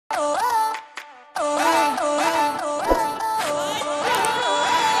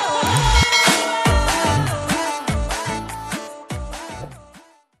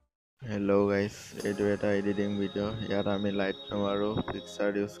এইটো এটা editing video' ইয়াত আমি লাইটৰুম আৰু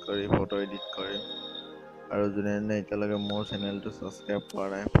পিকচাৰ ইউজ কৰি ফটো এডিট কৰিম আৰু যোনে এতিয়ালৈকে মোৰ চেনেলটো ছাবস্ক্ৰাইব কৰা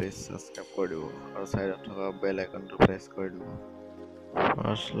নাই প্লিজ ছাবস্ক্ৰাইব কৰি দিব আৰু ছাইডত থকা বেল আইকনটো প্ৰেছ কৰি দিব।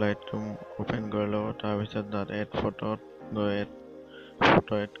 ফাৰ্ষ্ট লাইটৰুম ওপেন কৰি ল'ব, তাৰপিছত তাত এড ফটোত গৈ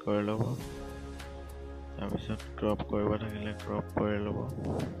ফটো এড কৰি ল'ব, তাৰপিছত ক্ৰপ কৰিব থাকিলে ক্ৰপ কৰি ল'ব।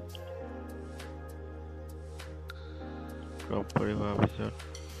 ক্ৰপ কৰি হোৱাৰ পিছত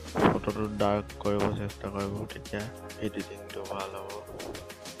ফটোটো ডাৰ্ক কৰিব চেষ্টা কৰিব, তেতিয়া এডিটিংটো ভাল হ'ব।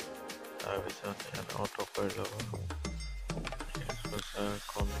 তাৰপিছত ইয়াত অটো কৰি ল'ব, এক্সপ'জাৰ,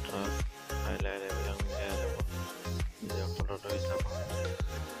 কণ্ট্ৰাষ্ট, হাইলাইট এইবিলাক মিলাই ল'ব নিজৰ ফটোটো হিচাপত।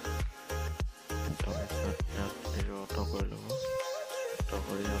 তাৰপিছত ইয়াত এইটো অটো কৰি ল'ব, অটো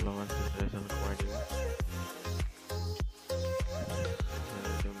কৰি অলপমান চেচুৰেশ্যন কমাই দিব।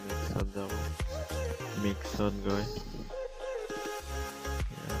 মিক্সত যাব, মিক্সত গৈ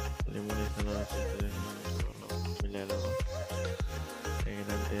illumination और saturation मिला लो,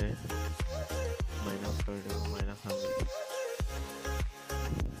 এইকেইটাতে মাইনাস কৰি দিব, -100।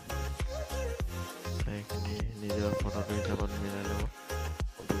 এইখিনি নিজৰ ফটোটো হিচাপত মিলাই ল'ব,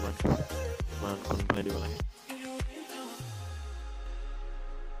 কিমান কোন ফালে দিব লাগে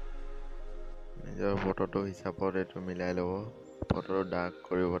নিজৰ ফটোটো হিচাপত এইটো মিলাই ল'ব। ফটোটো ডাৰ্ক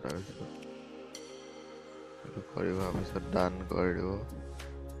কৰিব, তাৰপিছত এইটো কৰি হোৱাৰ পিছত ডান কৰি দিব।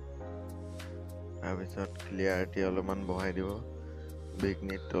 তাৰপিছত ক্লিয়াৰিটি অলপমান বঢ়াই দিব,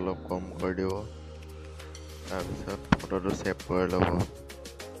 বিগনিটটো অলপ কম কৰি দিব। তাৰপিছত ফটোটো ছেভ কৰি ল'ব,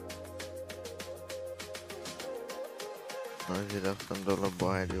 নইজ ৰিডাকশ্যনটো অলপ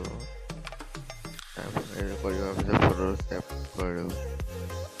বঢ়াই দিব। তাৰপিছত এইটো কৰি হোৱাৰ পিছত ফটোটো ছেভ কৰি দিব।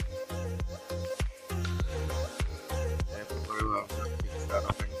 ছেভ কৰি হোৱাৰ পিছত পিকচাৰ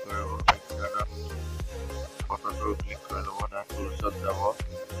অপেন কৰিব, পিকচাৰত ফটোটো ক্লিক কৰি ল'ব, তাৰ টুলছত যাব,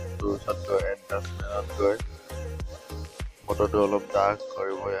 টুলছত গৈ এডজাষ্টমেণ্টত গৈ ফটোটো অলপ ডাৰ্ক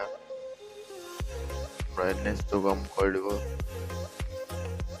কৰিব, ইয়াত ব্ৰাইটনেছটো কম কৰি দিব,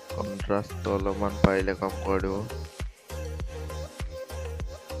 কণ্ট্ৰাষ্টটো অলপমান পাৰিলে কম কৰি দিব।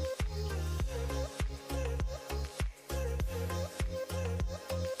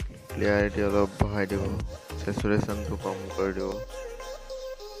 ক্লিয়াৰিটি অলপ বঢ়াই দিব, চেচুৰেশ্যনটো কম কৰি দিব,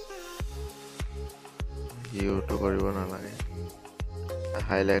 হিউটো কৰিব নালাগে,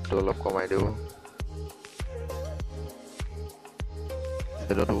 হাইলাইটটো অলপ কমাই দিব,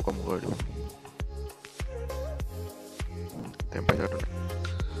 শ্বেডোটো কম কৰি দিব, টেম্পাৰেচাৰটো।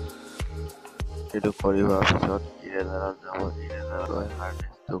 এইটো কৰি হোৱাৰ পিছত ইৰেজাৰত যাব, ইৰেজাৰত গৈ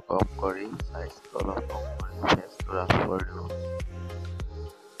হাৰ্ডনেছটো কম কৰি চাইজটো অলপ কম কৰি ফেচটো ৰাফ কৰি দিব।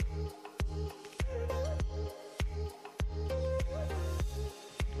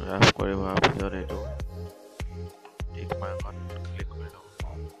 ৰাফ কৰি হোৱাৰ পিছত এইটো টিক মাৰ্কত ক্লিক কৰি ল'ব।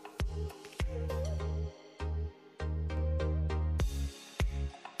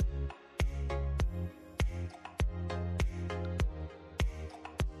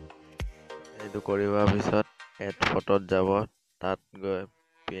 এইটো কৰি হোৱাৰ পিছত এড ফটোত যাব, তাত গৈ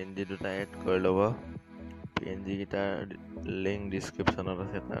PNG দুটা এড কৰি ল'ব। PNG কেইটাৰ লিংক ডিছক্ৰিপশ্যনত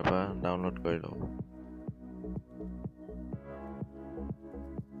আছে, তাৰ পৰা ডাউনলোড কৰি ল'ব।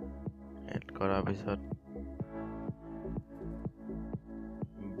 এড কৰাৰ পিছত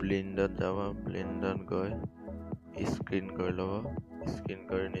ব্লিণ্ডত যাব, ব্লিণ্ডত গৈ স্ক্ৰীন কৰি ল'ব, স্ক্ৰীন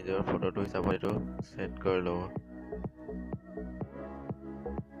কৰি নিজৰ ফটোটো হিচাপত এইটো ছেট কৰি ল'ব।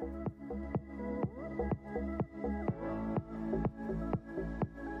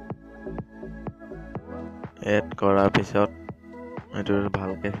 এড কৰাৰ পিছত এইটো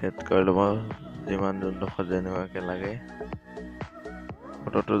ভালকে ছেট কৰি ল'ব, যিমান যোনডোখৰত যেনেকুৱাকে লাগে।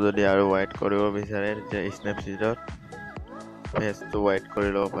 ফটোটো যদি আৰু হোৱাইট কৰিব বিচাৰে তেতিয়া স্নেপচিটত ফেচটো হোৱাইট কৰি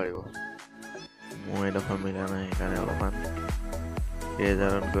ল'ব পাৰিব। মোৰ এইডোখৰ মিলা নাই, সেইকাৰণে অলপমান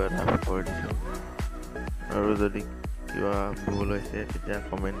ইৰেজাৰত গৈ ৰাফ কৰি দিছোঁ। আৰু যদি কিবা ভুল হৈছে তেতিয়া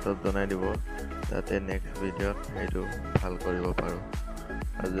কমেণ্টত জনাই দিব, যাতে নেক্সট ভিডিঅ'ত সেইটো ভাল কৰিব পাৰোঁ।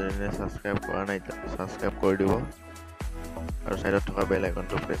 আৰু যোনে ছাবস্ক্ৰাইব কৰা নাই ছাবস্ক্ৰাইব কৰি দিব আৰু ছাইডত থকা বেল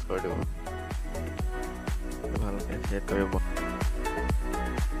আইকনটো প্ৰেছ কৰি দিব। ভালকৈ ছেট কৰিব।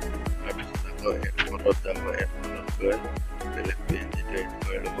 তাৰপিছত আকৌ এড ফটোত যাব, এড ফটোত গৈ বেলেগ PNGটো এড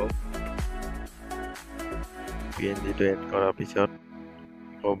কৰি ল'ব। PNGটো এড কৰাৰ পিছত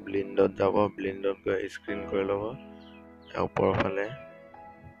আকৌ ব্লিণ্ডত যাব, ব্লিণ্ডত গৈ স্ক্ৰীন কৰি ল'ব। ওপৰৰ ফালে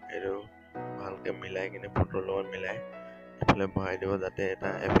এইটো ভালকৈ মিলাই কিনে ফটোৰ লগত মিলাই এইফালে বহাই দিব, যাতে এটা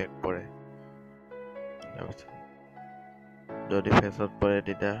এফেক্ট পৰে। তাৰপিছত যদি ফেচত পৰে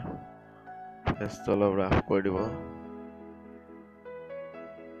তেতিয়া ফেচটো অলপ ৰাফ কৰি দিব।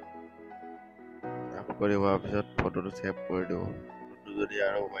 ৰাফ কৰি হোৱাৰ পিছত ফটোটো ছেভ কৰি দিব। ফটোটো ফটোটো যদি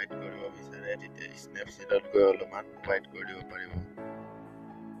আৰু হোৱাইট কৰিব বিচাৰে তেতিয়া স্নেপচিটত গৈ অলপমান হোৱাইট কৰি দিব পাৰিব।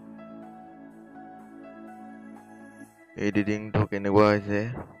 এডিটিংটো কেনেকুৱা হৈছে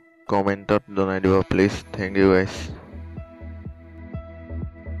কমেণ্টত জনাই দিব প্লিজ। Thank U guys.